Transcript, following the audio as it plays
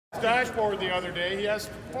dashboard the other day. He has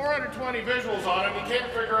 420 visuals on it, and he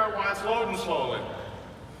can't figure out why it's loading slowly.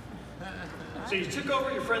 So you took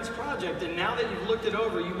over your friend's project, and now that you've looked it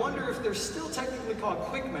over, you wonder if they're still technically called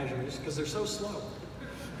quick measures because they're so slow.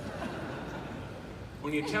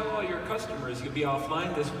 When you tell all your customers you'll be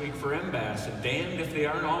offline this week for MBAS, and damned if they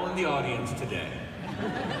aren't all in the audience today.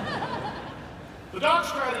 The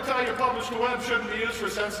docs try to tell you publishing web shouldn't be used for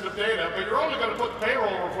sensitive data, but you're only going to put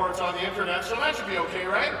payroll reports on the internet, so that should be okay,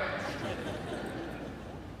 right?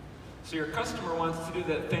 So your customer wants to do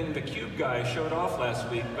that thing the Cube guy showed off last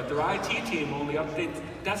week, but their IT team only updates the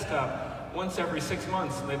desktop once every 6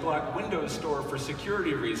 months, and they block Windows Store for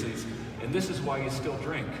security reasons, and this is why you still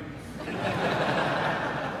drink.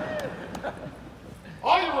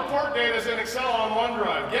 All your report data is in Excel on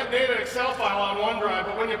OneDrive. Get data Excel file on OneDrive,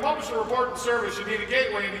 but when you publish a report in service, you need a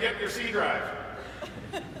gateway to get your C drive.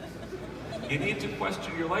 You need to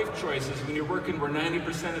question your life choices when you're working where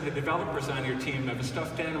 90% of the developers on your team have a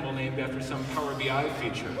stuffed animal named after some Power BI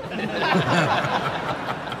feature.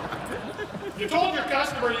 You told your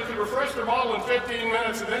customer you could refresh their model in 15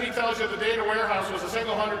 minutes, and then he tells you the data warehouse was a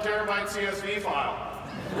single 100 terabyte CSV file.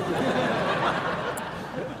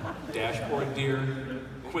 Dashboard deer,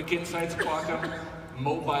 quick insights quokka,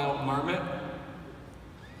 mobile marmot.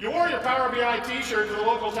 You wore your Power BI t-shirt to the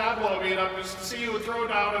local Tableau meetup just to see you would throw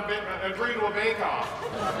down and agree to a bake-off.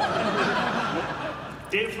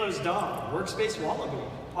 Dataflow's dog, workspace wallaby,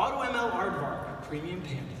 AutoML aardvark, premium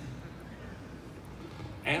panda.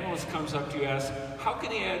 Analyst comes up to you and asks, how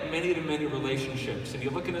can he add many-to-many relationships? And you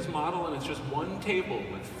look in his model and it's just one table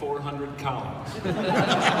with 400 columns.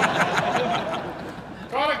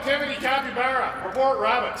 Productivity capybara, report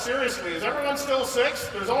rabbit. Seriously, is everyone still 6?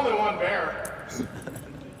 There's only one bear.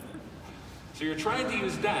 So you're trying to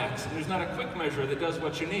use DAX, and there's not a quick measure that does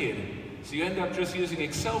what you need. So you end up just using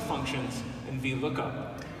Excel functions and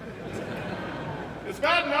VLOOKUP. It's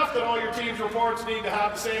bad enough that all your team's reports need to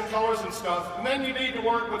have the same colors and stuff, and then you need to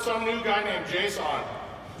work with some new guy named Jason.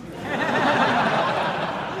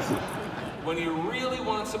 When you really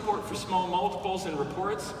want support for small multiples in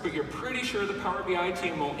reports, but you're pretty sure the Power BI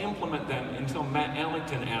team will implement them until Matt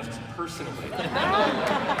Allington asks personally.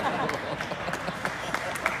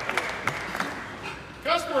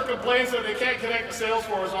 Customer complains that they can't connect to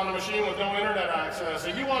Salesforce on a machine with no internet access,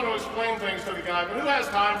 and you want to explain things to the guy, but who has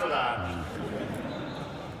time for that?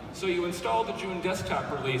 So you install the June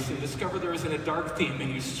desktop release and discover there isn't a dark theme,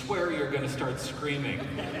 and you swear you're going to start screaming.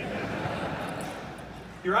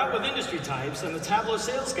 You're out with industry types, and the Tableau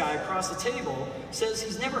sales guy across the table says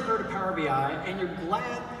he's never heard of Power BI, and you're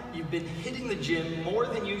glad you've been hitting the gym more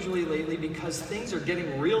than usually lately because things are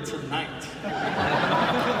getting real tonight.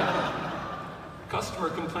 Customer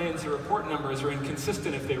complains the report numbers are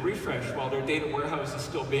inconsistent if they refresh while their data warehouse is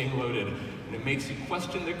still being loaded, and it makes you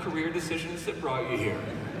question the career decisions that brought you here.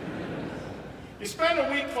 You spend a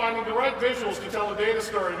week finding the right visuals to tell a data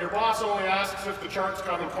story, and your boss only asks if the charts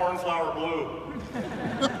come in cornflower blue.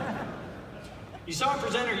 You saw a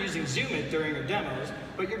presenter using Zoom It during her demos,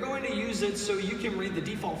 but you're going to use it so you can read the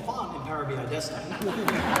default font in Power BI Desktop.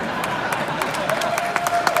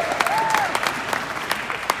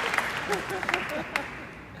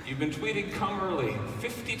 You've been tweeting "come early"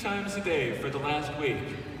 50 times a day for the last week,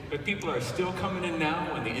 but people are still coming in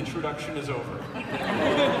now when the introduction is over.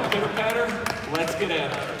 Pitter patter, let's get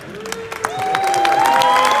at it.